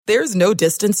There's no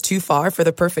distance too far for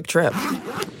the perfect trip.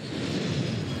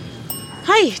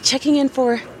 Hi, checking in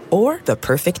for... Or the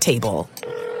perfect table.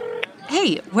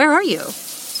 Hey, where are you?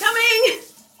 Coming!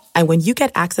 And when you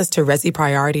get access to Resi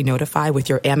Priority Notify with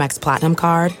your Amex Platinum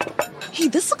card... Hey,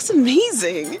 this looks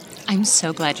amazing. I'm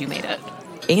so glad you made it.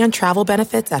 And travel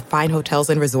benefits at fine hotels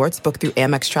and resorts booked through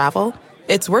Amex Travel,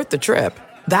 it's worth the trip.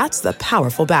 That's the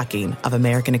powerful backing of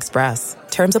American Express.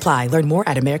 Terms apply. Learn more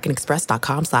at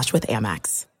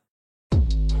americanexpress.com/withAmex.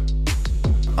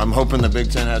 I'm hoping the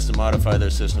Big Ten has to modify their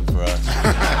system for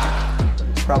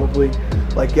us. Probably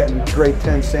like getting grade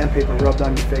 10 sandpaper rubbed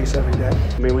on your face every day.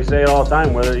 I mean, we say it all the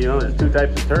time, whether, there's two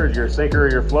types of turds, you're a sinker or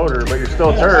you're a floater, but you're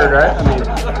still a turd, right?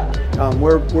 I mean,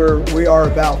 we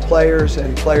are about players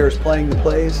and players playing the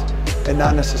plays and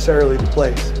not necessarily the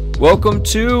plays. Welcome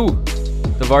to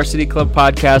the Varsity Club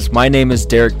podcast. My name is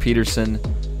Derek Peterson.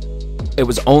 It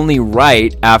was only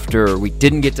right after we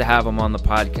didn't get to have him on the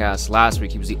podcast last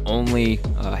week. He was the only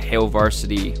Hail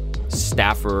Varsity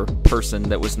staffer person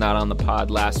that was not on the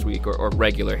pod last week, or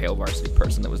regular Hail Varsity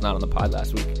person that was not on the pod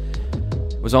last week.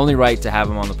 It was only right to have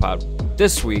him on the pod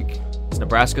this week. It's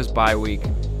Nebraska's bye week.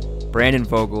 Brandon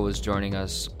Vogel is joining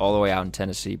us all the way out in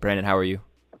Tennessee. Brandon, how are you?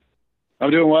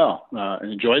 I'm doing well. I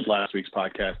enjoyed last week's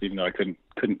podcast, even though I couldn't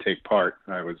take part.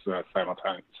 I was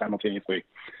simultaneously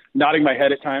nodding my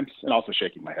head at times and also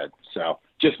shaking my head. So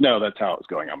just know that's how it was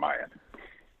going on my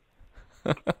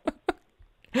end.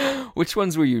 Which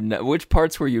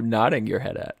parts were you nodding your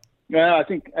head at? Yeah, I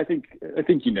think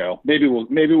Maybe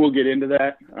we'll get into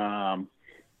that.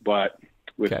 But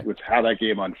with how that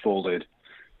game unfolded,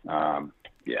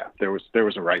 there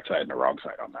was a right side and a wrong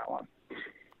side on that one.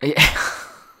 Yeah.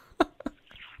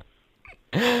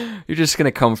 You're just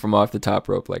gonna come from off the top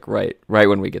rope, like right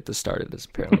when we get this started. Is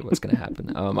apparently what's gonna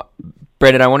happen.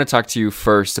 Brandon, I want to talk to you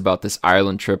first about this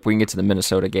Ireland trip. We can get to the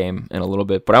Minnesota game in a little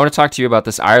bit, but I want to talk to you about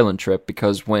this Ireland trip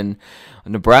because when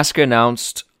Nebraska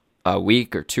announced a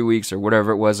week or 2 weeks or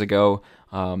whatever it was ago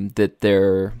that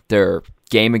their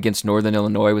game against Northern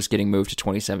Illinois was getting moved to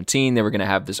 2017, they were going to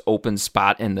have this open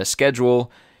spot in the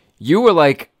schedule. You were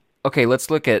like, okay, let's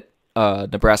look at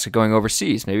Nebraska going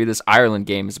overseas. Maybe this Ireland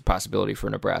game is a possibility for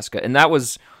Nebraska. And that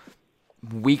was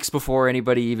weeks before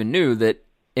anybody even knew that,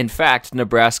 in fact,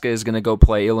 Nebraska is going to go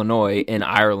play Illinois in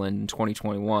Ireland in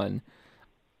 2021.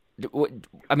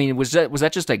 I mean, was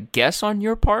that just a guess on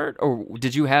your part, or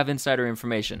did you have insider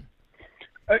information?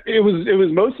 It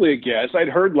was mostly a guess. I'd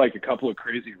heard like a couple of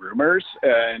crazy rumors,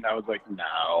 and I was like,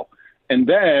 no. And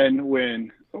then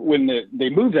when they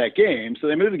moved that game, so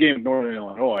they moved the game to Northern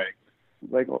Illinois.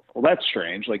 Like, well, that's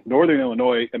strange. Like, Northern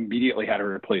Illinois immediately had a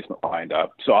replacement lined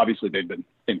up. So obviously they'd been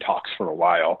in talks for a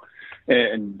while.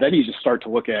 And then you just start to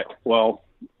look at, well,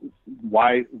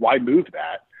 why move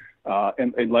that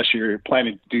unless you're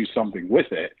planning to do something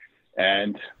with it?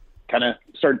 And kind of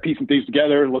started piecing things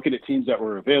together, looking at teams that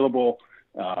were available.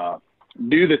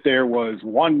 Knew that there was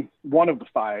one of the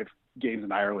 5 games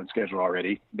in Ireland scheduled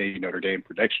already, maybe Notre Dame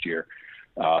for next year.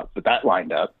 But that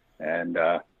lined up. And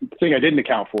the thing I didn't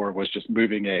account for was just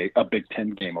moving a Big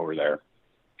Ten game over there.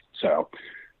 So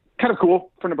kind of cool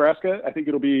for Nebraska. I think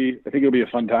it'll be a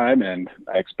fun time, and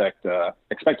I expect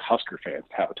Husker fans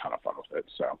to have a ton of fun with it.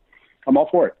 So I'm all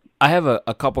for it. I have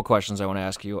a couple questions I want to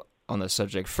ask you on this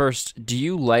subject. First, do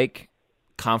you like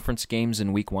conference games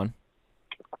in week 1?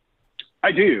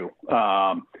 I do.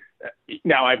 Now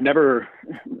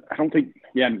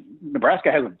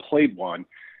Nebraska hasn't played one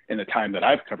in the time that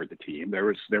I've covered the team. There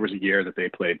was a year that they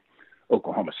played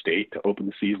Oklahoma State to open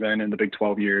the season in the Big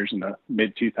 12 years in the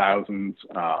mid 2000s.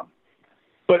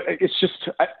 But it's just,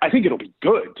 I think it'll be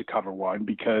good to cover one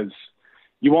because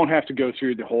you won't have to go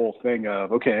through the whole thing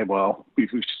of, okay, well, we've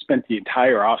spent the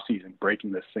entire offseason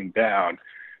breaking this thing down,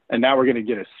 and now we're going to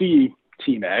get to see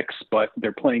Team X, but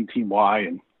they're playing Team Y,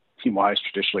 and Team Y is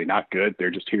traditionally not good.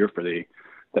 They're just here for the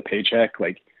paycheck.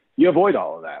 Like, you avoid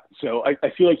all of that. So I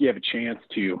feel like you have a chance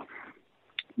to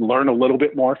learn a little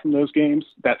bit more from those games.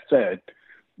 That said,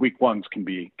 week 1s can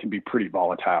be pretty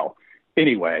volatile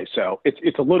anyway. So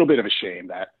it's a little bit of a shame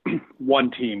that one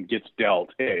team gets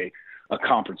dealt a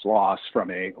conference loss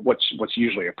from what's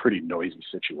usually a pretty noisy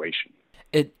situation.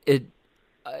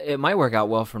 It might work out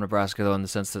well for Nebraska though, in the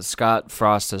sense that Scott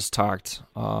Frost has talked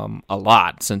a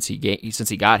lot since he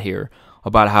got here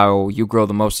about how you grow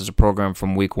the most as a program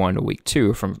from week 1 to week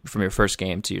 2, from your first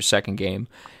game to your second game.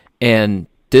 And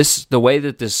the way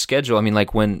that this schedule, I mean,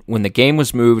 like when the game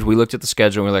was moved, we looked at the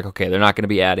schedule and we were like, okay, they're not going to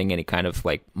be adding any kind of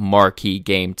like marquee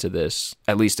game to this,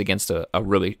 at least against a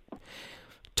really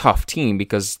tough team,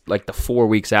 because like the 4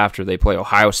 weeks after they play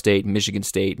Ohio State,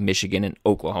 Michigan, and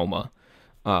Oklahoma.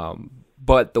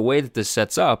 But the way that this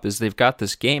sets up is they've got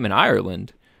this game in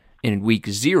Ireland in week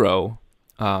 0.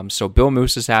 So Bill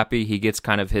Moose is happy. He gets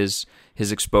kind of his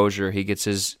exposure. He gets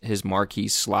his marquee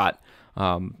slot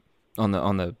on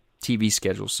the TV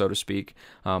schedule, so to speak.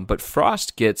 But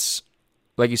Frost gets,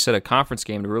 like you said, a conference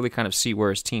game to really kind of see where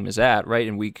his team is at, right,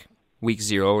 in week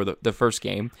 0, or the first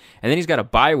game. And then he's got a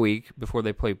bye week before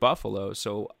they play Buffalo.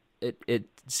 So it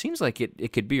seems like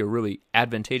it could be a really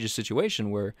advantageous situation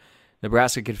where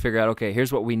Nebraska could figure out, okay,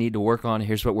 here's what we need to work on.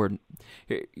 Here's what we're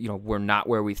not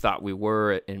where we thought we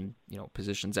were in,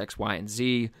 positions X, Y, and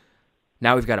Z.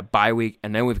 Now we've got a bye week,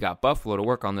 and then we've got Buffalo to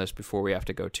work on this before we have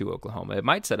to go to Oklahoma. It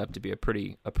might set up to be a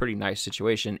pretty nice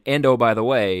situation. And oh, by the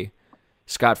way,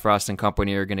 Scott Frost and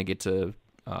company are going to get to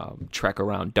trek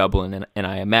around Dublin, and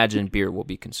I imagine beer will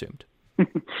be consumed.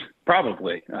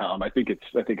 Probably. I think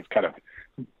it's kind of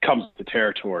comes to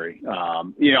territory.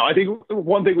 I think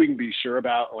one thing we can be sure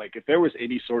about, like, if there was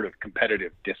any sort of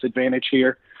competitive disadvantage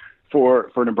here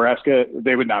for Nebraska,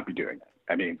 they would not be doing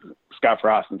it. I mean, Scott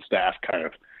Frost and staff kind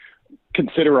of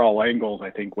consider all angles, I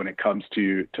think, when it comes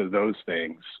to those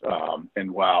things.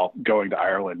 And while going to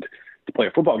Ireland to play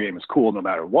a football game is cool no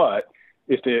matter what,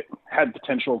 if it had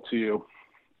potential to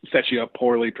set you up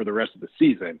poorly for the rest of the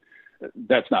season,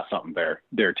 that's not something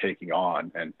they're taking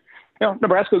on. And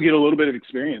Nebraska will get a little bit of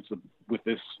experience with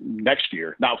this next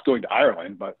year, not with going to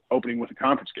Ireland, but opening with a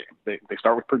conference game. They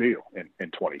start with Purdue in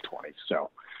 2020. So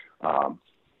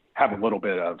have a little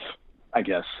bit of, I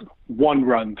guess, one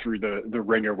run through the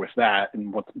ringer with that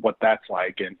and what that's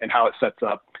like and how it sets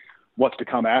up what's to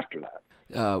come after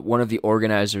that. One of the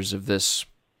organizers of this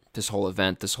whole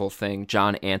event, this whole thing,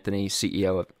 John Anthony,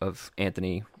 CEO of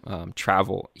Anthony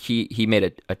Travel, he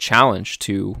made a challenge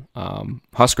to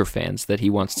Husker fans that he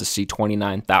wants to see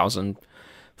 29,000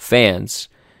 fans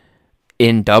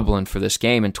in Dublin for this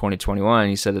game in 2021.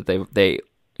 He said that they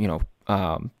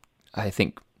I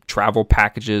think travel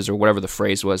packages, or whatever the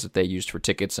phrase was that they used for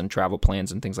tickets and travel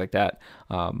plans and things like that,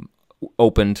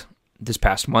 opened this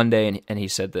past Monday, and he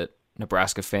said that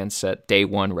Nebraska fans set day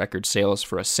 1 record sales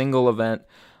for a single event,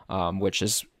 which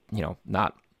is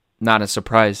not a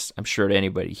surprise, I'm sure, to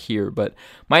anybody here. But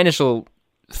my initial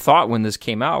thought when this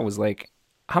came out was like,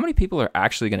 how many people are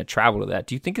actually going to travel to that?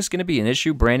 Do you think it's going to be an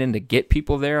issue, Brandon, to get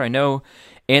people there? I know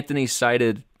Anthony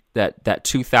cited that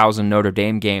 2000 Notre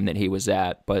Dame game that he was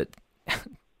at, but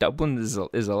Dublin is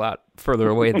a lot further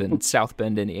away than South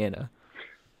Bend, Indiana.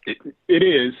 It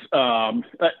is.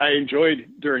 I enjoyed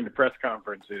during the press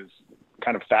conferences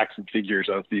kind of facts and figures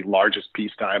of the largest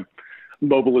peacetime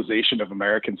mobilization of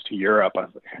Americans to Europe.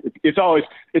 It's always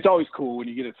cool when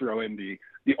you get to throw in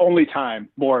the only time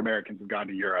more Americans have gone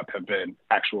to Europe have been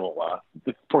actual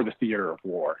for the theater of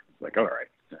war. It's like, all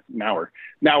right, now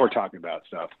we're talking about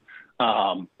stuff.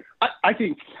 I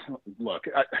think, look,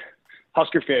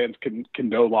 Husker fans can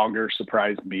no longer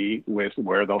surprise me with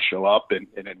where they'll show up and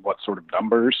in what sort of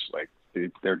numbers. Like,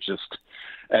 they're just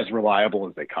as reliable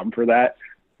as they come for that.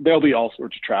 There'll be all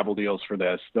sorts of travel deals for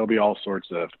this. There'll be all sorts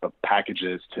of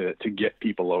packages to get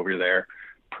people over there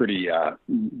pretty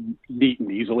neat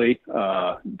and easily,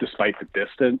 despite the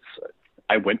distance.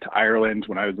 I went to Ireland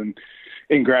when I was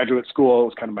in graduate school. It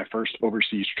was kind of my first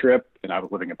overseas trip, and I was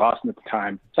living in Boston at the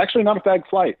time. It's actually not a bad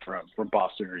flight from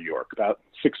Boston or New York, about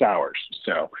 6 hours.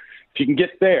 So if you can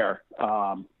get there,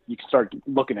 you can start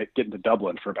looking at getting to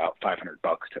Dublin for about $500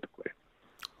 typically.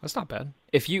 That's not bad.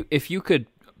 If you could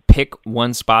pick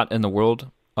one spot in the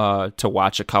world to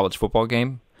watch a college football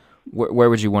game, where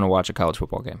would you want to watch a college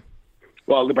football game?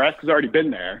 Well, Nebraska's already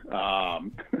been there.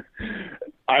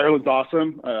 Ireland's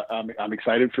awesome. I'm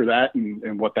excited for that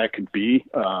and what that could be.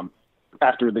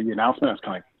 After the announcement, I was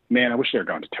kind of like, man, I wish they were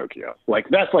going to Tokyo. Like,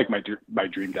 that's like my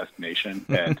dream destination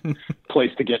and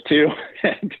place to get to.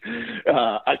 And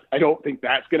I don't think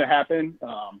that's going to happen.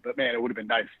 But man, it would have been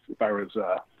nice if I was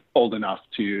old enough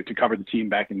to cover the team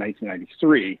back in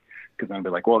 1993, because I'd be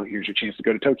like, well, here's your chance to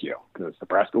go to Tokyo because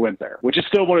Nebraska went there, which is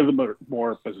still one of the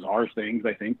more bizarre things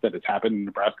I think that has happened in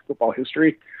Nebraska football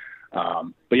history.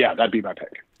 But yeah, that'd be my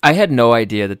pick. I had no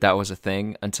idea that was a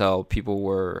thing until people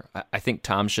were, I think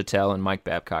Tom Chattel and Mike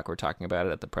Babcock were talking about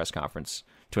it at the press conference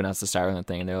to announce the Ireland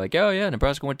thing. And they're like, oh yeah,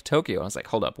 Nebraska went to Tokyo. I was like,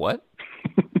 hold up, what?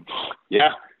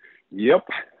 Yeah. Yep.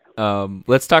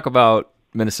 Let's talk about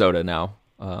Minnesota now.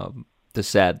 The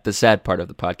sad part of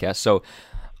the podcast. So,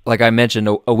 like I mentioned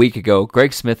a week ago,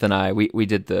 Greg Smith and I, we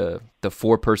did the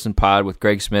 4-person pod with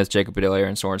Greg Smith, Jacob Padilla,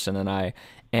 Aaron Sorensen, and I.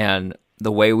 And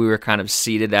the way we were kind of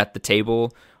seated at the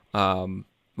table,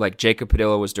 like Jacob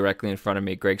Padilla was directly in front of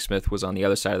me, Greg Smith was on the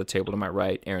other side of the table to my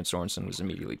right, Aaron Sorensen was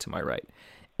immediately to my right.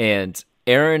 And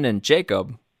Aaron and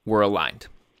Jacob were aligned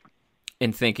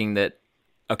in thinking that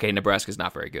okay, Nebraska's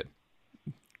not very good.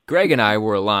 Greg and I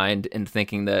were aligned in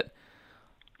thinking that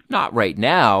not right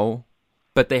now,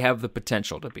 but they have the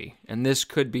potential to be. And this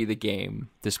could be the game,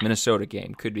 this Minnesota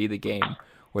game could be the game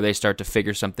where they start to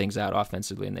figure some things out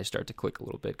offensively and they start to click a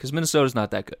little bit, because Minnesota's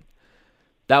not that good.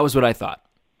 That was what I thought.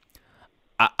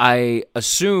 I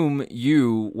assume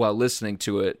you, while listening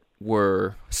to it,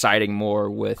 were siding more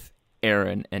with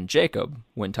Aaron and Jacob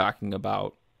when talking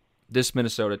about this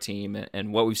Minnesota team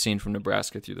and what we've seen from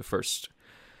Nebraska through the first,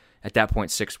 at that point,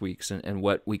 6 weeks, and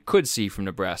what we could see from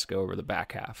Nebraska over the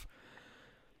back half.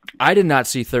 I did not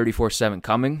see 34-7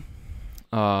 coming.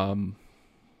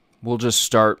 We'll just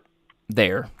start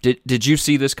there. Did you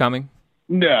see this coming?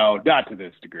 No, not to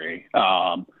this degree.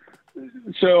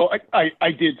 So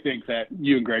I did think that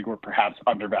you and Greg were perhaps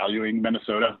undervaluing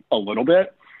Minnesota a little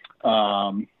bit.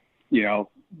 There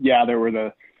were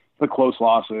the close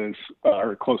losses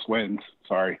or close wins,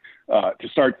 to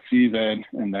start the season,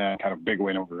 and then kind of big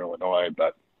win over Illinois,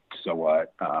 but so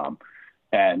what?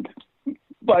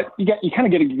 But you kind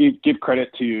of get to give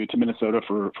credit to Minnesota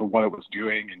for what it was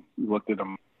doing, and you looked at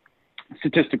them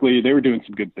statistically, they were doing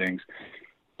some good things.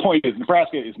 Point is,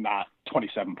 Nebraska is not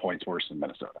 27 points worse than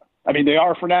Minnesota. I mean, they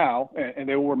are for now, and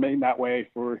they will remain that way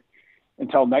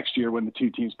until next year when the two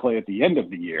teams play at the end of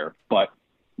the year. But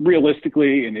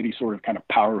realistically, in any sort of kind of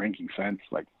power ranking sense,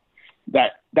 like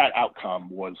that outcome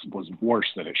was worse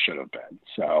than it should have been.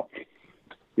 So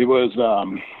it was.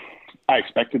 I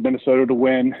expected Minnesota to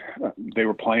win. They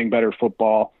were playing better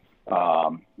football.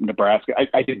 Nebraska.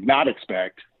 I did not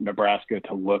expect Nebraska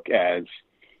to look as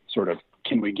sort of,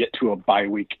 can we get to a bye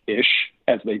week-ish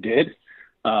as they did.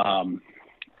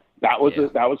 That was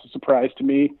a surprise to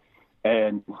me,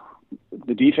 and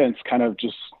the defense kind of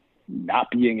just not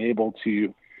being able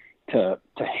to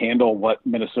handle what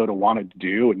Minnesota wanted to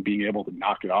do and being able to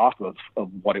knock it off of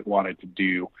what it wanted to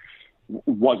do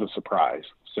was a surprise.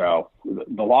 So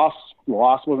the loss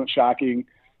wasn't shocking.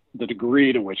 The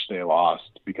degree to which they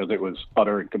lost, because it was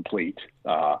utter and complete,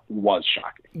 was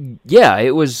shocking. Yeah,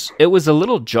 it was a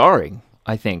little jarring,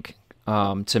 I think,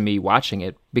 to me watching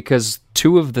it, because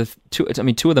two of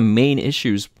the main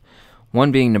issues,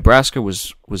 one being Nebraska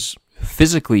was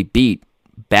physically beat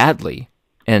badly,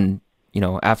 and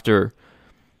after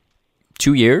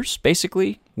 2 years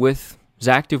basically with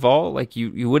Zach Duval, like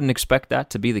you wouldn't expect that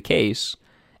to be the case,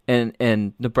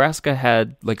 and Nebraska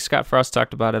had, like Scott Frost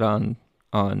talked about it on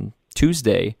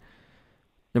Tuesday,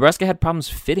 Nebraska had problems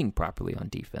fitting properly on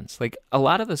defense. Like, a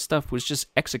lot of the stuff was just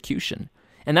execution.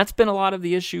 And that's been a lot of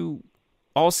the issue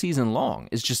all season long,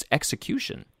 is just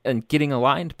execution and getting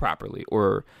aligned properly,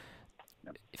 or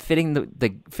fitting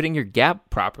fitting your gap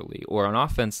properly, or on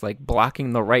offense, like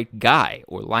blocking the right guy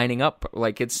or lining up.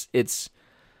 Like, it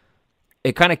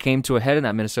kind of came to a head in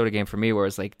that Minnesota game for me, where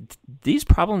it's like, these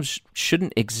problems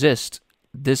shouldn't exist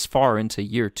this far into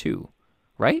year 2,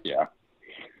 right?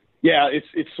 Yeah,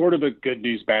 it's sort of a good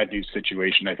news, bad news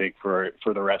situation, I think, for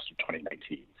the rest of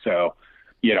 2019. So,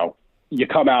 you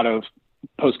come out of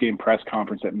post-game press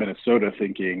conference at Minnesota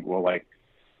thinking, well, like,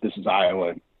 this is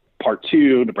Iowa part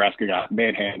 2, Nebraska got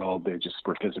manhandled, they just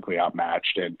were physically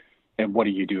outmatched, and what do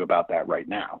you do about that right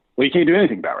now? Well, you can't do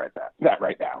anything about that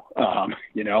right now.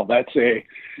 That's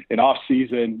an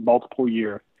off-season,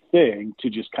 multiple-year thing to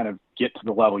just kind of get to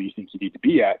the level you think you need to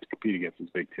be at to compete against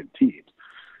these Big Ten teams.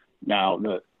 Now,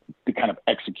 the kind of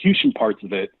execution parts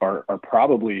of it are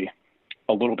probably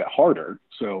a little bit harder.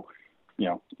 So,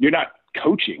 you're not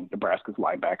coaching Nebraska's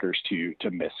linebackers to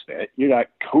misfit. You're not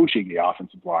coaching the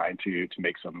offensive line to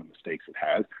make some of the mistakes it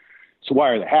has. So why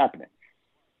are they happening?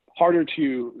 Harder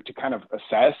to kind of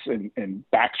assess and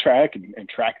backtrack and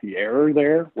track the error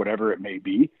there, whatever it may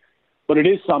be. But it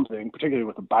is something, particularly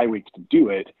with the bye weeks, to do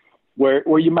it,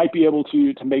 where you might be able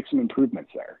to make some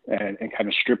improvements there and kind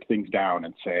of strip things down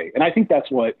and say, and I think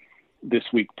that's what this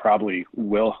week probably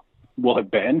will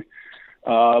have been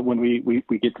when we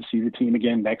get to see the team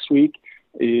again next week,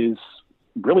 is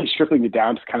really stripping it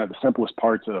down to kind of the simplest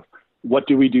parts of what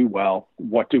do we do well,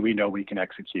 what do we know we can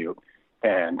execute,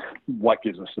 and what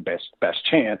gives us the best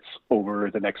chance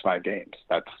over the next 5 games.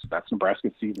 That's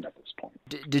Nebraska's season at this point.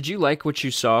 Did you like what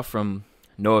you saw from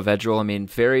Noah Vedral? I mean,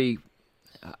 very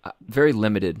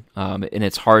limited, and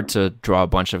it's hard to draw a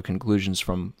bunch of conclusions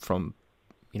from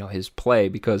his play,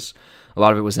 because a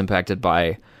lot of it was impacted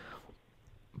by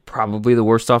probably the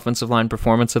worst offensive line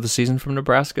performance of the season from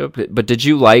Nebraska. But did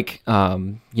you like,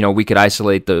 we could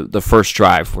isolate the first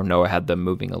drive where Noah had them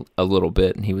moving a little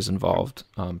bit, and he was involved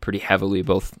pretty heavily,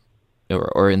 both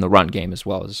or in the run game as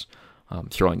well as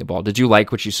throwing the ball. Did you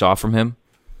like what you saw from him?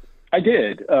 I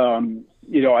did.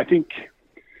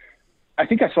 I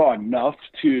think I saw enough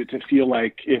to feel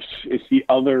like if the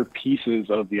other pieces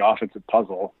of the offensive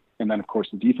puzzle, and then of course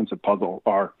the defensive puzzle,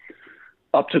 are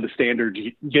up to the standard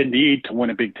you need to win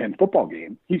a Big Ten football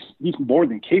game, he's more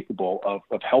than capable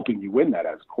of helping you win that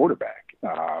as a quarterback.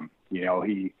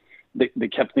 They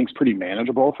kept things pretty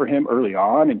manageable for him early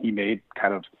on, and he made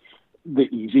kind of the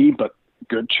easy but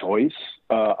good choice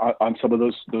on some of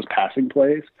those passing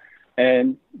plays,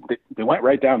 and they went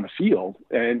right down the field.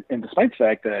 And despite the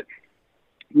fact that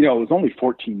it was only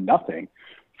 14-0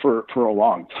 for a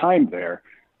long time there,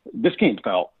 this game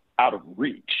felt out of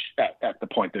reach at the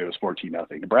point that it was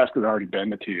 14-0. Nebraska had already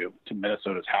been to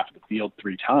Minnesota's half of the field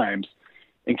 3 times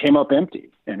and came up empty.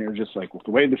 And it was just like, with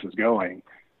the way this is going,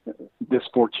 this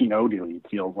 14-0 lead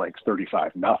feels like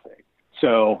 35-0.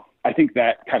 So I think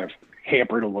that kind of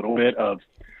hampered a little bit of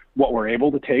what we're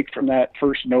able to take from that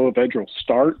first Noah Vedral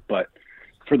start. But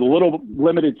for the little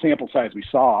limited sample size we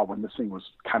saw when this thing was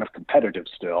kind of competitive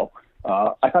still,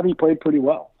 I thought he played pretty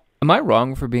well. Am I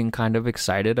wrong for being kind of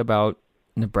excited about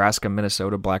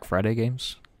Nebraska-Minnesota Black Friday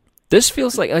games? This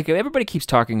feels like everybody keeps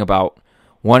talking about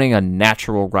wanting a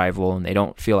natural rival, and they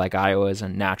don't feel like Iowa is a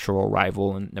natural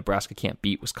rival, and Nebraska can't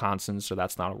beat Wisconsin, so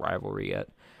that's not a rivalry yet.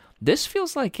 This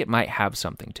feels like it might have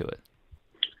something to it.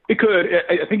 It could.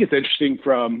 I think it's interesting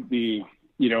from the,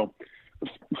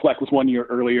 Fleck was 1 year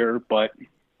earlier, but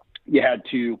you had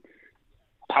 2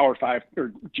 Power 5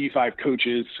 or G5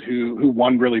 coaches who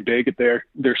won really big at their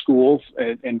schools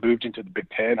and moved into the Big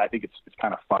Ten. I think it's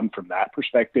kind of fun from that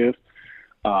perspective.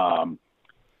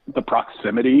 The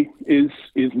proximity is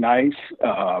nice.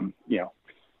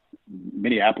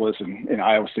 Minneapolis and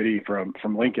Iowa City from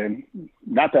Lincoln,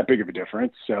 not that big of a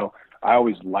difference. So I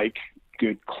always like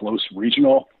good, close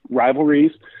regional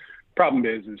rivalries. Problem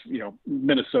is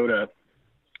Minnesota,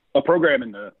 a program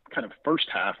in the kind of first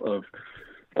half of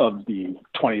the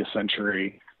 20th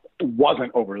century,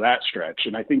 wasn't over that stretch.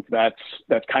 And I think that's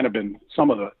kind of been some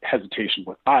of the hesitation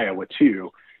with Iowa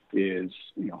too, is,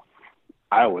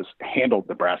 Iowa's handled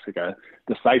Nebraska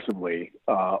decisively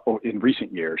in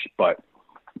recent years, but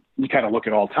you kind of look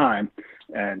at all time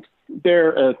and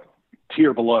they're a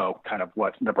tier below kind of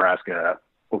what Nebraska,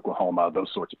 Oklahoma,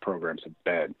 those sorts of programs have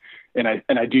been. And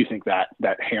I do think that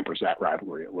hampers that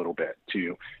rivalry a little bit.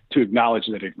 To acknowledge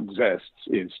that it exists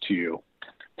is to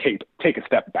take a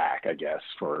step back, I guess,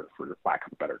 for lack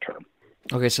of a better term.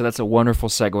 Okay, so that's a wonderful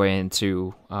segue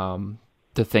into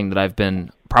the thing that I've been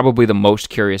probably the most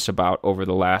curious about over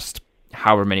the last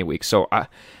however many weeks. So I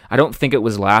don't think it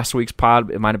was last week's pod.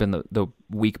 It might have been the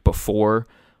week before,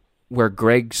 where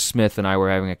Greg Smith and I were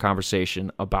having a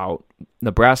conversation about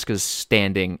Nebraska's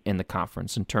standing in the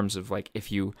conference in terms of like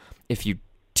if you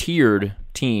tiered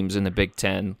teams in the Big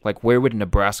Ten, like where would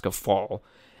Nebraska fall?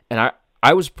 And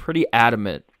I was pretty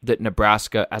adamant that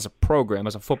Nebraska as a program,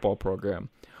 as a football program,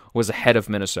 was ahead of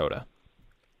Minnesota.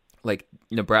 Like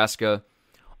Nebraska,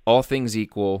 all things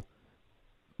equal,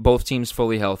 both teams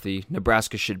fully healthy,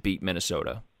 Nebraska should beat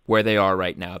Minnesota. Where they are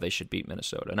right now, they should beat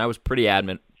Minnesota. And I was pretty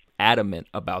adamant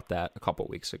about that a couple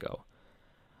weeks ago.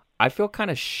 I feel kind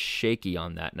of shaky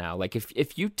on that now. Like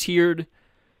if you tiered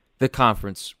the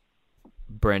conference,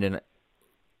 Brandon,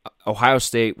 Ohio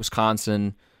State,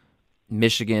 Wisconsin,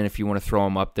 Michigan, if you want to throw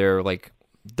them up there, like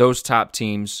those top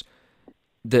teams,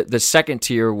 the second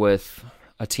tier with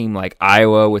a team like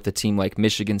Iowa, with a team like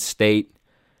Michigan State,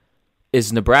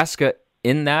 is Nebraska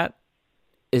in that?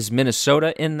 Is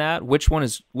Minnesota in that? Which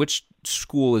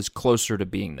school is closer to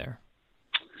being there?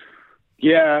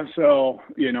 Yeah, so,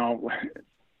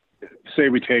 say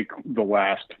we take the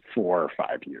last 4 or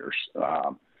 5 years.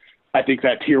 I think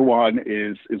that tier 1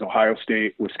 is Ohio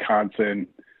State, Wisconsin,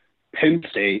 Penn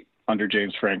State under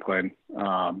James Franklin,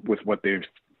 with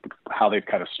how they've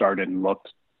kind of started and looked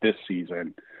this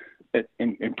season,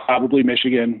 and probably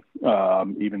Michigan,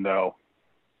 even though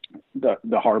the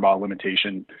Harbaugh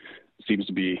limitation seems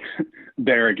to be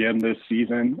there again this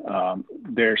season.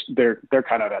 They're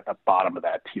kind of at the bottom of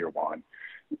that tier 1.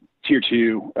 Tier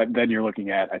 2, then you're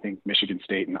looking at, I think, Michigan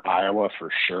State and Iowa for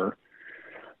sure.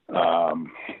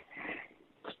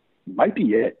 Might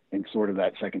be it in sort of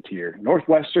that second tier.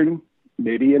 Northwestern,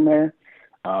 maybe in there.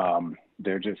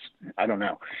 They're just, I don't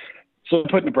know. So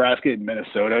put Nebraska and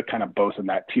Minnesota kind of both in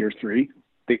that tier 3.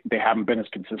 They haven't been as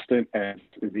consistent as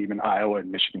even Iowa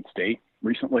and Michigan State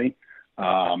recently,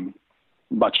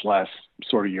 much less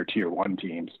sort of your tier 1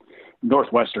 teams.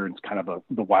 Northwestern's kind of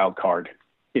the wild card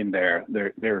in there.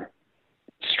 They're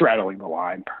straddling the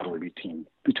line probably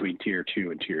between tier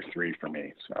 2 and tier 3 for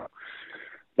me. So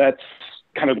that's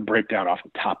kind of the breakdown off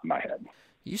the top of my head.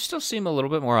 You still seem a little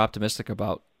bit more optimistic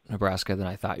about Nebraska than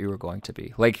I thought you were going to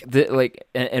be.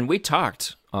 And we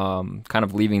talked, kind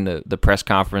of leaving the press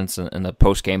conference and the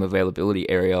post game availability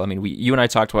area. I mean, you and I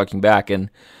talked walking back, and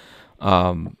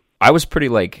I was pretty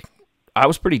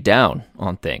down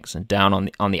on things and down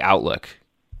on the outlook.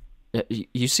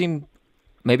 You seem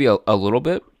maybe a little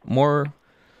bit more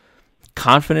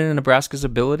confident in Nebraska's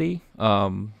ability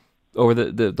over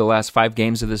the last 5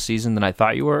 games of this season than I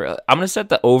thought you were. I'm going to set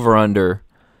the over-under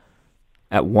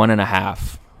at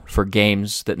 1.5 for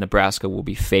games that Nebraska will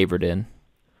be favored in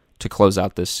to close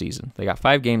out this season. They got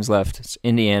 5 games left. It's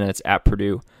Indiana, it's at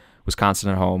Purdue, Wisconsin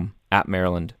at home, at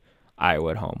Maryland,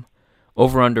 Iowa at home.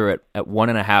 Over-under at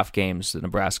 1.5 games that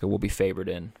Nebraska will be favored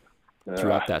in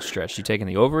throughout that stretch. You taking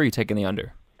the over or you taking the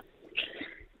under?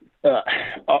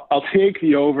 I'll take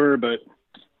the over, but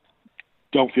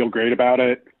don't feel great about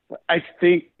it. I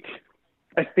think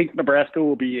Nebraska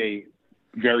will be a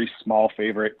very small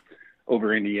favorite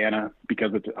over Indiana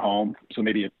because it's at home, so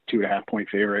maybe a 2.5-point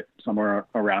favorite, somewhere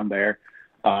around there.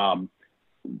 The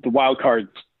wild card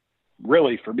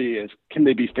really for me is, can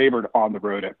they be favored on the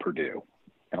road at Purdue?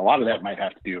 And a lot of that might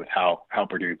have to do with how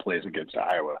Purdue plays against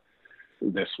Iowa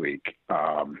this week,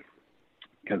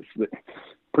 because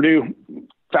Purdue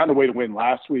found a way to win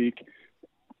last week.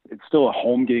 It's still a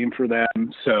home game for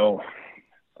them. So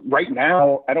right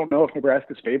now, I don't know if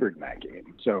Nebraska's favored in that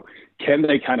game. So can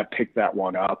they kind of pick that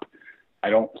one up? I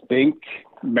don't think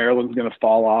Maryland's going to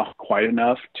fall off quite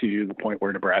enough to the point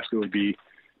where Nebraska would be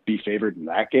favored in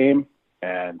that game.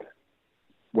 And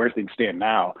where things stand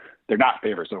now, they're not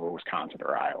favorites over Wisconsin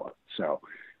or Iowa. So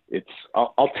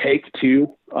I'll take 2,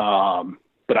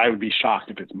 but I would be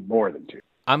shocked if it's more than 2.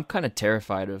 I'm kind of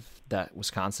terrified of that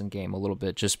Wisconsin game a little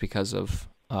bit just because of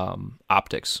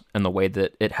optics and the way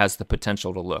that it has the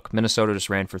potential to look. Minnesota just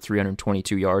ran for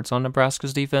 322 yards on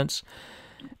Nebraska's defense,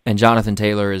 and Jonathan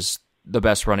Taylor is the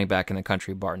best running back in the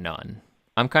country, bar none.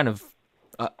 I'm kind of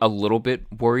a little bit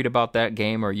worried about that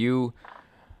game. Are you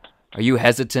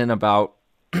hesitant about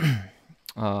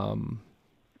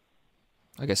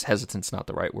I guess hesitant's not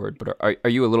the right word, but are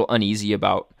you a little uneasy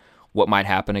about what might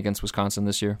happen against Wisconsin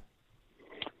this year?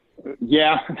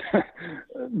 Yeah,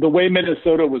 the way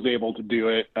Minnesota was able to do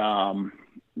it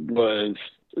was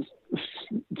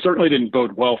certainly didn't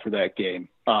bode well for that game,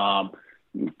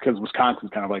 because Wisconsin's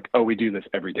kind of like, oh, we do this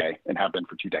every day and have been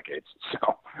for 2 decades.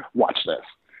 So watch this.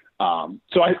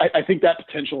 So I think that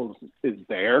potential is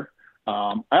there.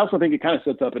 I also think it kind of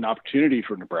sets up an opportunity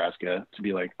for Nebraska to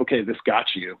be like, okay, this got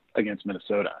you against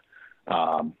Minnesota.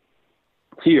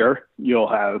 Here, you'll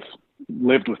have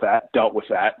lived with that, dealt with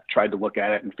that, tried to look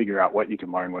at it and figure out what you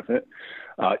can learn with it.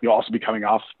 You'll also be coming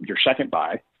off your second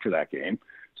bye for that game.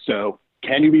 So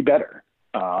can you be better?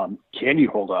 Can you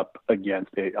hold up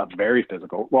against a very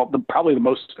physical, probably the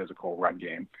most physical run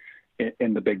game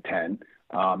in the Big Ten?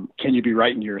 Can you be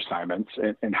right in your assignments,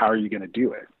 and how are you going to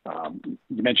do it?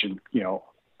 You mentioned,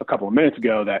 a couple of minutes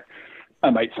ago that I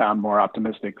might sound more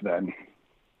optimistic than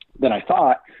I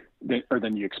thought, or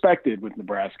than you expected with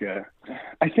Nebraska.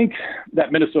 I think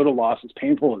that Minnesota loss, as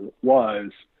painful as it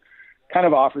was, kind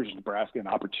of offers Nebraska an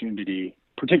opportunity,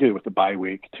 particularly with the bye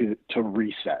week, to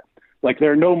reset. Like,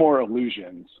 there are no more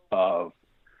illusions of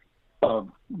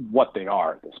what they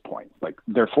are at this point. Like,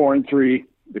 they're 4-3.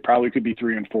 They probably could be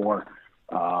 3-4.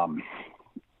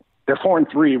 They're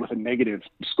 4-3 with a negative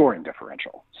scoring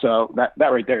differential. So that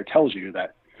right there tells you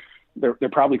that they're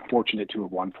probably fortunate to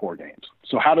have won 4 games.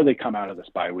 So how do they come out of this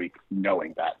bye week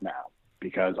knowing that now?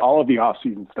 Because all of the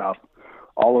offseason stuff,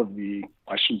 all of the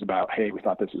questions about, hey, we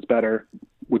thought this was better,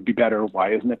 would be better,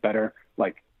 why isn't it better?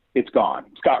 Like, it's gone.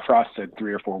 Scott Frost said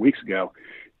 3 or 4 weeks ago,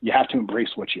 you have to embrace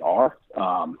what you are.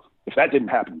 If that didn't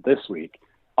happen this week,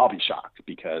 I'll be shocked,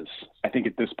 because I think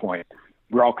at this point,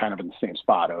 we're all kind of in the same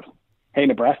spot of, hey,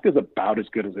 Nebraska's about as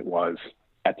good as it was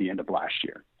at the end of last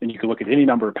year. And you can look at any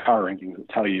number of power rankings that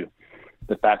tell you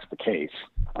that that's the case.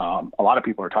 A lot of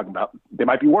people are talking about they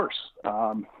might be worse.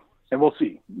 And we'll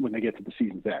see when they get to the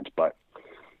season's end. But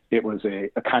it was a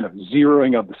kind of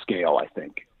zeroing of the scale, I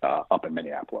think, up in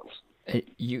Minneapolis.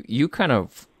 You kind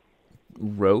of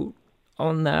wrote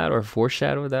on that or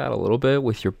foreshadowed that a little bit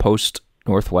with your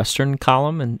post-Northwestern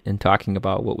column and talking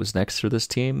about what was next for this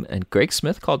team. And Greg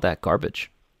Smith called that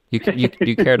garbage. You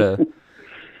care to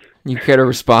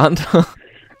respond?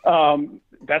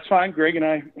 That's fine. Greg and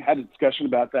I had a discussion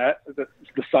about that the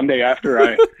Sunday after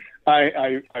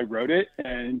I wrote it,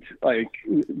 and like,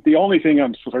 the only thing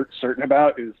I'm certain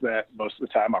about is that most of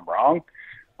the time I'm wrong.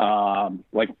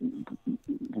 Like,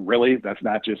 really, that's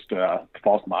not just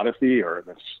false modesty, or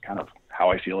that's kind of how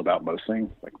I feel about most things.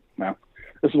 Like, no,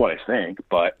 this is what I think,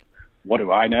 but what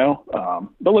do I know?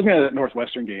 But looking at the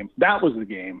Northwestern game, that was the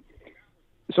game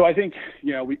So I think,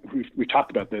 we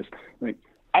talked about this.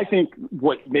 I think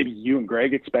what maybe you and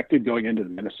Greg expected going into the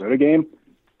Minnesota game,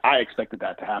 I expected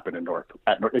that to happen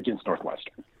against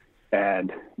Northwestern.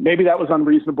 And maybe that was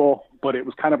unreasonable, but it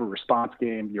was kind of a response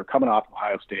game. You're coming off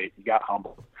Ohio State. You got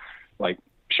humbled.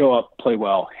 Show up, play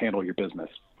well, handle your business.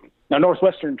 Now,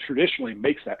 Northwestern traditionally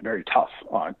makes that very tough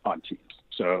on teams.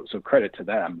 So credit to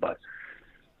them. But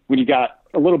when you got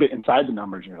a little bit inside the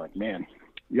numbers, you're like, man,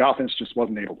 the offense just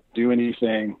wasn't able to do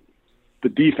anything. The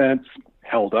defense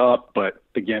held up, but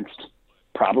against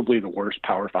probably the worst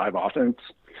Power 5 offense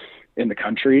in the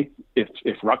country. If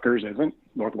Rutgers isn't,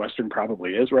 Northwestern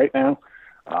probably is right now.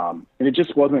 And it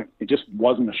just wasn't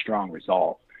a strong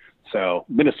result. So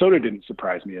Minnesota didn't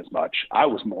surprise me as much. I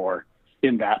was more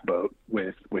in that boat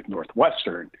with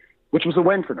Northwestern, which was a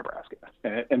win for Nebraska.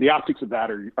 And the optics of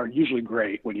that are usually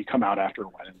great when you come out after a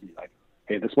win and be like,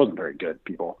 hey, this wasn't very good,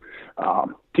 people.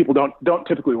 People don't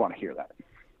typically want to hear that.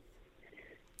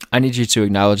 I need you to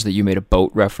acknowledge that you made a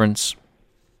boat reference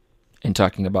in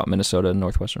talking about Minnesota and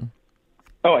Northwestern.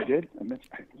 Oh, I did?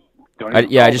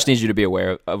 I just need you to be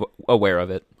aware of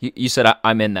it. You said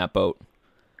I'm in that boat.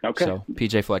 Okay. So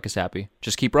PJ Fleck is happy.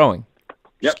 Just keep rowing. Yep.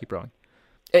 Just keep rowing.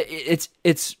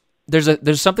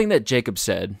 There's something that Jacob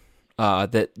said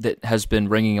that has been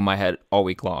ringing in my head all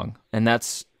week long, and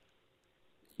that's,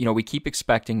 we keep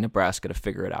expecting Nebraska to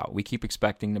figure it out. We keep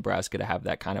expecting Nebraska to have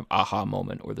that kind of aha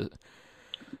moment, or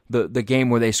the game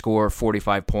where they score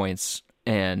 45 points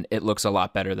and it looks a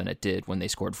lot better than it did when they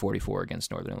scored 44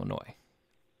 against Northern Illinois.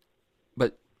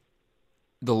 But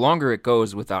the longer it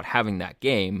goes without having that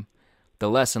game, the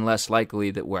less and less likely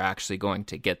that we're actually going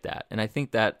to get that. And I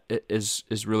think that is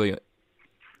really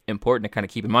important to kind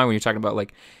of keep in mind when you're talking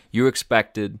about, you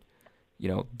expected,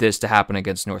 this to happen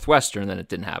against Northwestern, and then it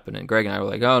didn't happen. And Greg and I were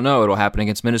like, oh no, it'll happen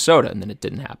against Minnesota, and then it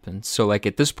didn't happen. So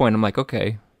at this point, I'm like,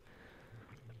 okay,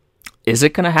 is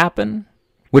it going to happen?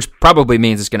 Which probably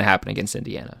means it's going to happen against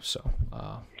Indiana. So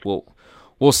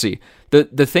we'll see.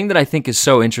 The thing that I think is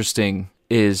so interesting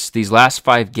is these last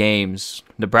 5 games,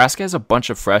 Nebraska has a bunch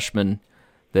of freshmen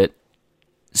that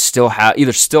still have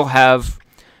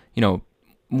 1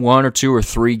 or 2 or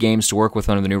 3 games to work with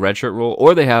under the new redshirt rule,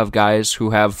 or they have guys who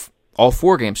have all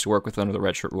 4 games to work with under the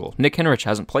redshirt rule. Nick Henrich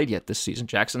hasn't played yet this season.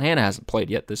 Jackson Hanna hasn't played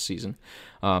yet this season.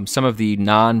 Some of the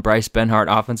non-Bryce Benhart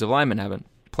offensive linemen haven't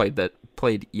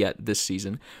played yet this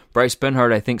season. Bryce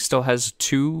Benhart, I think, still has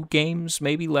 2 games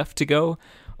maybe left to go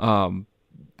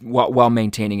while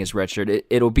maintaining his redshirt.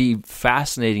 It'll be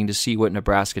fascinating to see what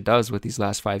Nebraska does with these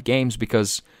last 5 games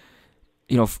because,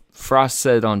 Frost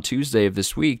said on Tuesday of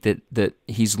this week that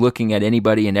he's looking at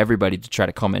anybody and everybody to try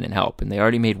to come in and help. And they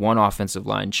already made 1 offensive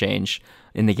line change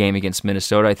in the game against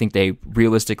Minnesota. I think they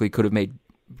realistically could have made,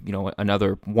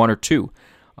 another 1 or 2.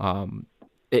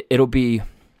 It'll be,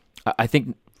 I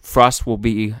think Frost will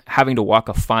be having to walk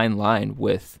a fine line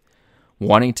with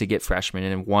wanting to get freshmen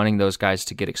and wanting those guys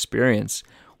to get experience,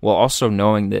 while also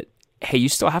knowing that, hey, you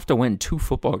still have to win 2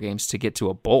 football games to get to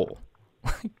a bowl.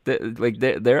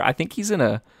 I think he's in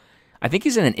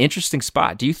an interesting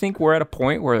spot. Do you think we're at a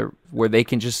point where they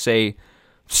can just say,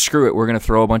 screw it, we're going to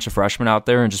throw a bunch of freshmen out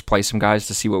there and just play some guys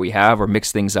to see what we have, or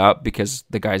mix things up because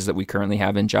the guys that we currently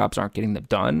have in jobs aren't getting them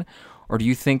done? Or do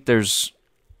you think there's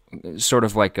sort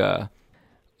of like a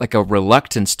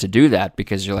reluctance to do that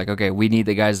because you're like, okay, we need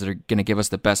the guys that are going to give us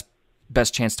the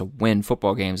best chance to win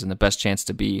football games and the best chance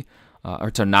to be or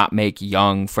to not make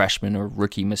young freshmen or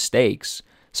rookie mistakes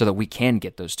so that we can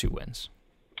get those 2 wins?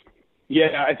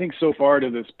 Yeah, I think so far to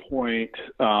this point,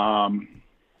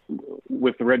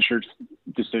 with the redshirt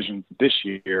decisions this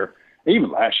year, even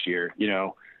last year,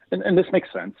 and this makes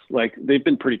sense. They've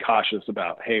been pretty cautious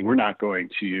about, hey, we're not going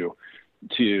to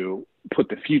put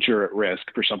the future at risk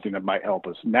for something that might help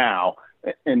us now.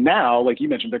 And now, like you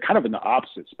mentioned, they're kind of in the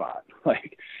opposite spot.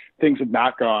 Things have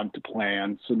not gone to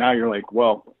plan. So now you're like,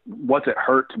 well, what's it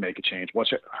hurt to make a change?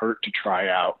 What's it hurt to try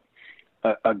out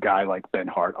a guy like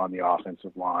Benhart on the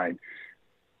offensive line?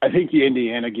 I think the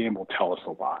Indiana game will tell us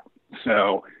a lot.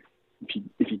 So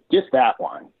if you get that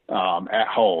one at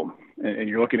home and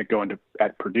you're looking at going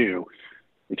at Purdue,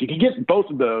 if you can get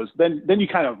both of those, then you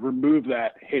kind of remove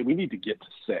that, hey, we need to get to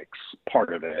 6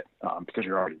 part of it because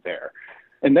you're already there.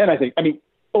 And then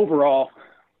overall,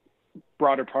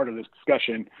 broader part of this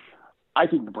discussion, I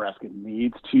think Nebraska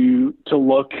needs to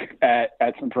look at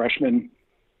some freshmen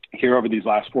here over these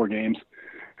last 4 games,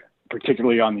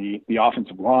 particularly on the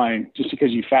offensive line, just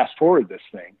because you fast forward this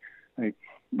thing.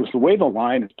 With the way the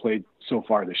line has played so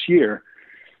far this year,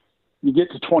 you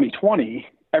get to 2020,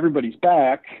 everybody's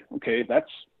back. Okay, that's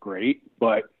great,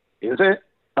 but is it?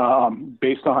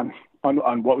 Based on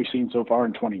what we've seen so far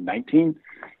in 2019,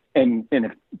 And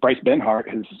if Bryce Benhart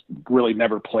has really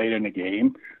never played in a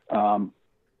game,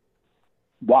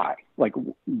 why? Like,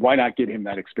 why not get him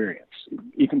that experience?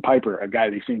 Ethan Piper, a guy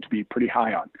they seem to be pretty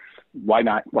high on. Why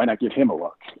not give him a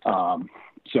look?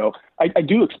 So I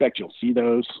do expect you'll see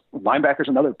those. Linebacker's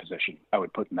another position I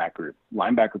would put in that group.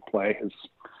 Linebacker play has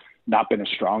not been as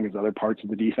strong as other parts of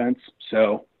the defense.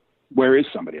 So where is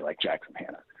somebody like Jackson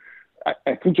Hanna?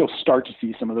 I think you'll start to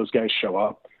see some of those guys show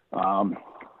up.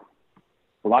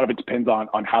 A lot of it depends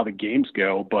on how the games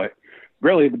go, but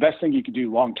really the best thing you can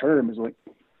do long term is like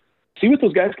see what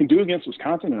those guys can do against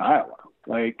Wisconsin and Iowa.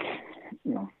 Like,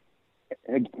 you know,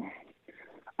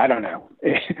 I don't know.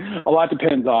 A lot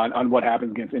depends on what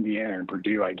happens against Indiana and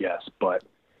Purdue, I guess. But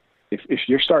if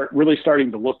you're really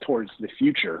starting to look towards the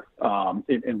future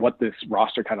and what this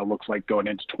roster kind of looks like going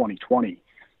into 2020,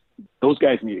 those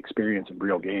guys need experience in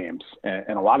real games,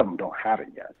 and a lot of them don't have it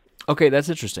yet. Okay, that's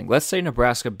interesting. Let's say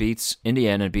Nebraska beats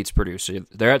Indiana and beats Purdue. So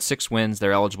they're at 6 wins.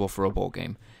 They're eligible for a bowl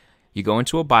game. You go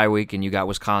into a bye week, and you got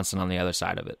Wisconsin on the other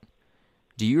side of it.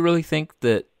 Do you really think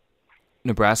that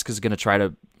Nebraska's going to try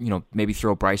to, maybe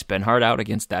throw Bryce Benhart out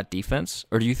against that defense?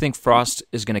 Or do you think Frost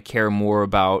is going to care more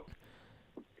about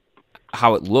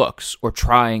how it looks or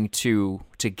trying to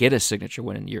get a signature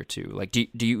win in year 2? Like, do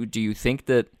you think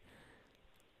that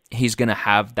he's going to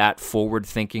have that forward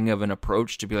thinking of an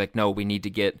approach to be like, no, we need to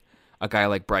get a guy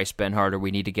like Bryce Benhart, or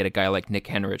we need to get a guy like Nick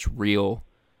Henrich real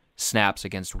snaps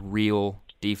against real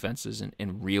defenses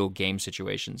in real game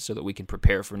situations so that we can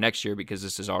prepare for next year, because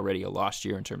this is already a lost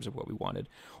year in terms of what we wanted?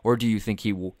 Or do you think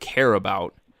he will care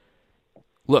about,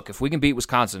 look, if we can beat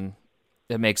Wisconsin,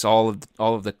 that makes all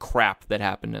of the crap that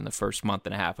happened in the first month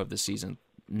and a half of the season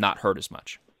not hurt as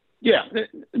much? Yeah,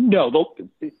 no,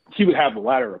 he would have the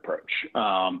latter approach.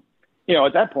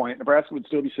 At that point, Nebraska would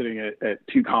still be sitting at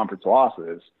 2 conference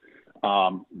losses.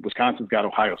 Wisconsin's got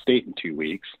Ohio State in 2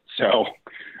 weeks. So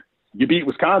you beat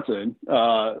Wisconsin,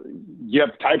 you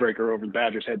have the tiebreaker over the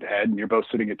Badgers head-to-head, and you're both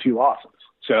sitting at 2 losses.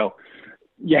 So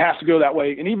you have to go that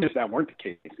way. And even if that weren't the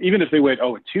case, even if they went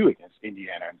 0-2 against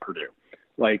Indiana and Purdue,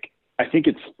 I think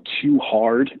it's too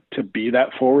hard to be that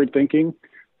forward-thinking.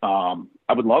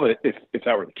 I would love it if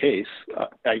that were the case.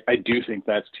 I do think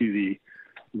that's to the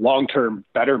long-term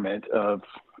betterment of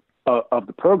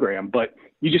the program, but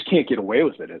you just can't get away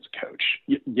with it as a coach.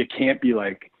 You can't be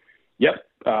like, yep,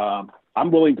 I'm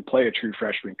willing to play a true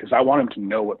freshman because I want him to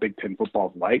know what Big Ten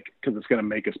football is like, because it's going to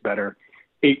make us better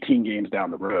 18 games down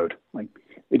the road.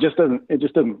 It just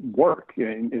doesn't work.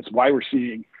 And it's why we're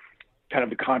seeing kind of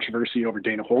the controversy over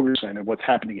Dana Holgorsen and what's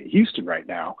happening at Houston right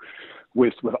now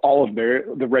with all of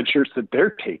the red shirts that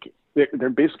they're taking. They're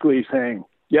basically saying,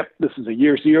 yep, this is a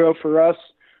year 0 for us.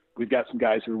 We've got some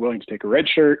guys who are willing to take a red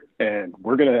shirt, and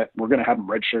we're gonna have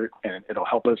them red shirt, and it'll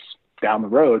help us down the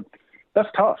road. That's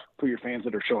tough for your fans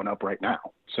that are showing up right now.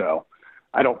 So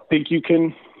I don't think you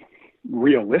can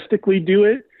realistically do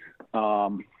it,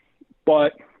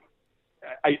 but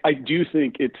I do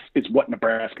think it's what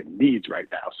Nebraska needs right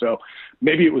now. So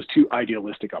maybe it was too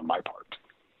idealistic on my part.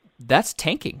 That's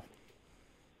tanking.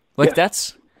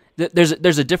 There's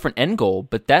a different end goal,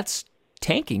 but that's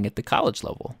tanking at the college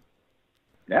level.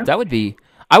 Yeah.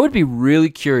 I would be really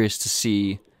curious to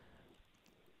see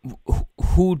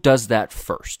who does that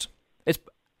first.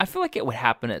 I feel like it would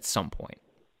happen at some point,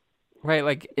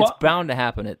 right? It's bound to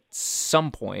happen at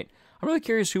some point. I'm really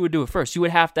curious who would do it first. You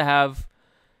would have to have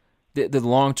the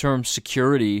long-term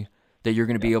security that you're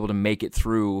going to be able to make it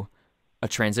through a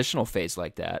transitional phase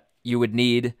like that. You would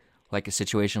need like a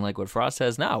situation like what Frost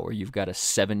has now, where you've got a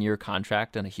 7-year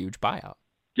contract and a huge buyout.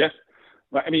 Yes.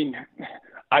 I mean,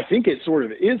 I think it sort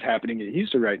of is happening in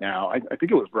Houston right now. I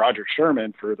think it was Roger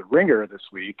Sherman for The Ringer this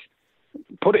week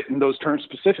put it in those terms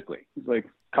specifically. He's like,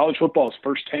 college football's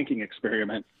first tanking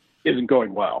experiment isn't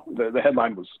going well. The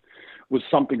headline was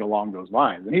something along those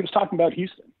lines. And he was talking about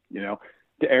Houston,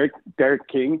 Derek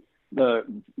King, the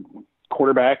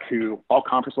quarterback who all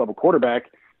conference level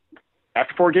quarterback,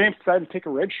 after 4 games decided to take a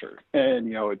red shirt. And,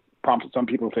 it prompted some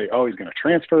people to say, oh, he's going to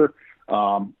transfer.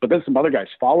 But then some other guys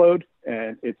followed,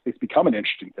 and it's become an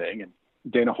interesting thing. And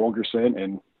Dana Holgorsen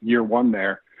in year 1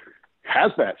 there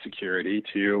has that security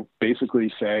to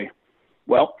basically say,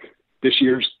 well, this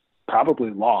year's probably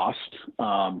lost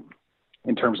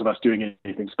in terms of us doing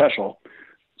anything special.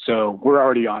 So we're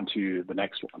already on to the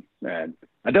next one. And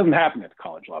that doesn't happen at the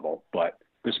college level, but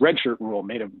this redshirt rule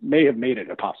may have made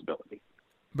it a possibility.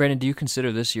 Brandon, do you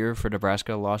consider this year for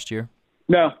Nebraska a lost year?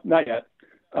 No, not yet.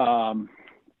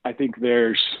 I think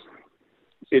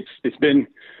it's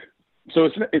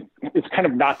kind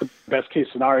of not the best case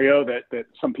scenario that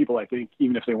some people, I think,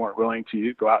 even if they weren't willing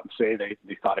to go out and say they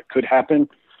thought it could happen,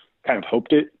 kind of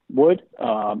hoped it would.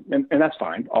 And that's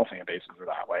fine. All fan bases are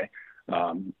that way.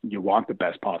 You want the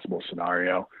best possible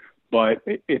scenario, but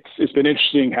it's been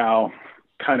interesting how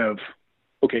kind of,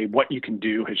 okay, what you can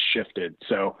do has shifted.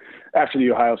 So after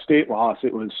the Ohio State loss,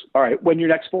 it was, all right, win your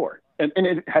next 4.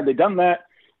 And had they done that,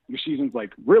 your season's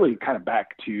like really kind of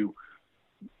back to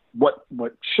what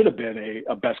should have been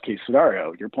a best case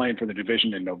scenario. You're playing for the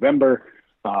division in November.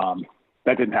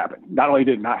 That didn't happen. Not only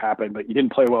did it not happen, but you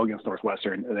didn't play well against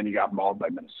Northwestern, and then you got mauled by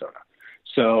Minnesota.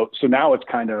 So now it's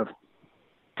kind of,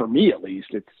 for me at least,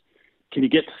 it's, can you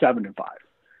get to 7-5?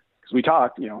 Because we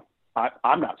talked,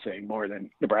 I'm not saying more than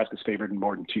Nebraska's favored in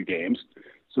more than 2 games.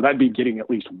 So that'd be getting at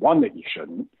least 1 that you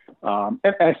shouldn't.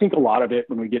 And I think a lot of it,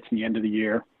 when we get to the end of the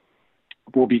year,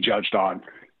 will be judged on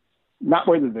not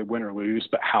whether they win or lose,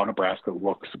 but how Nebraska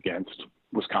looks against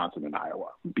Wisconsin and Iowa,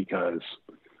 because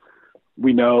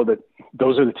we know that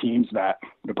those are the teams that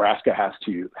Nebraska has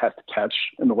to catch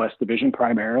in the West Division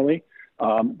primarily.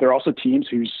 They're also teams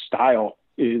whose style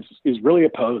is really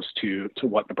opposed to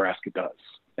what Nebraska does.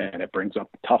 And it brings up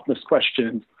toughness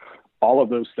questions, all of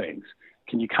those things.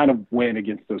 Can you kind of win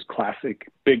against those classic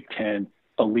Big Ten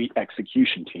elite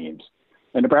execution teams?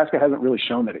 And Nebraska hasn't really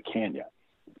shown that it can yet.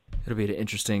 It'll be an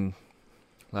interesting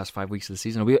last 5 weeks of the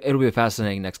season. It'll be a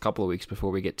fascinating next couple of weeks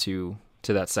before we get to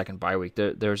that second bye week.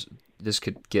 This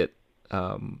could get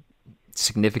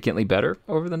significantly better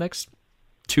over the next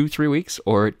 2-3 weeks,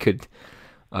 or it could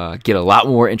get a lot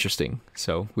more interesting.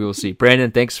 So we will see.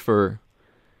 Brandon, thanks for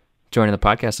joining the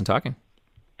podcast and talking.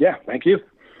 Yeah, thank you.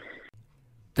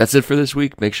 That's it for this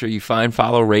week. Make sure you find,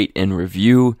 follow, rate, and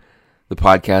review the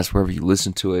podcast wherever you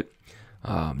listen to it.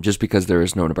 Just because there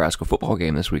is no Nebraska football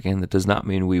game this weekend, that does not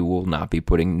mean we will not be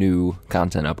putting new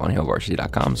content up on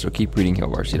HailVarsity.com. So keep reading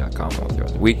HailVarsity.com all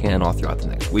throughout the weekend, all throughout the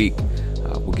next week.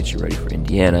 We'll get you ready for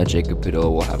Indiana. Jacob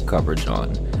Biddle will have coverage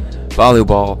on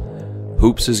volleyball.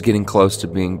 Hoops is getting close to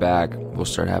being back. We'll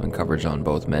start having coverage on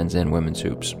both men's and women's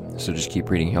hoops. So just keep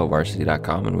reading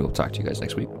HailVarsity.com, and we'll talk to you guys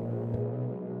next week.